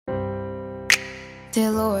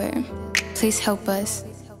Dear Lord, please help us.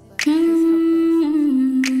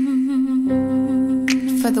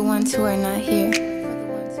 For the ones who are not here.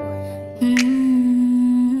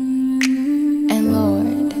 And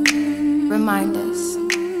Lord, remind us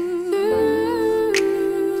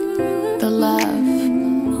the love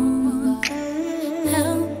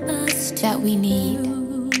that we need.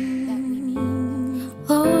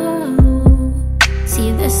 Oh,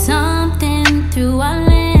 see, there's something through our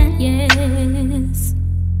land, yes,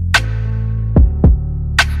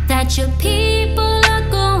 that your people are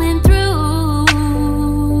going through,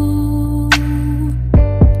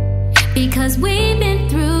 because we've been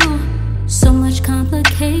through so much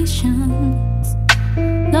complications.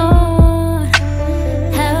 Lord,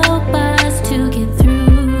 help us to get through.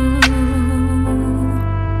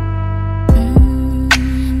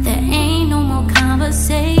 There ain't no more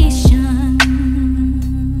conversation.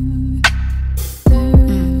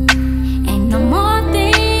 Ain't no more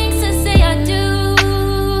things to say or do.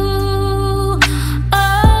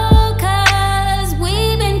 Oh, 'cause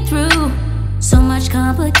we've been through so much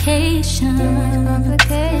complication.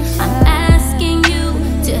 I'm asking you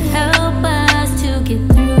to help us to get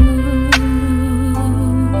through.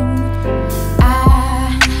 I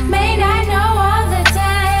may not know all the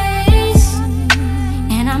days,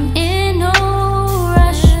 and I'm in no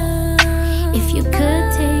rush. If you could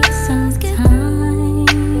take some time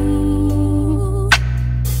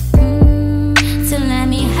to let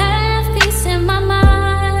me have peace in my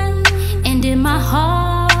mind and in my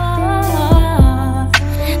heart,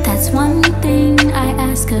 that's one thing I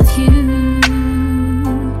ask of you.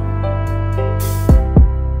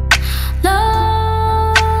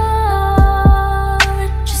 Lord,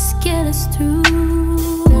 just get us through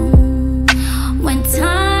when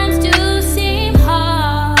times do seem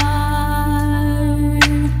hard,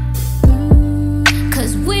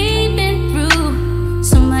 'cause we've been through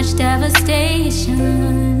so much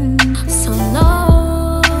devastation. So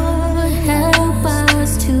Lord, help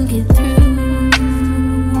us to get through.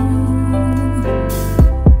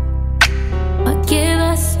 But give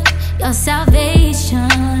us your salvation.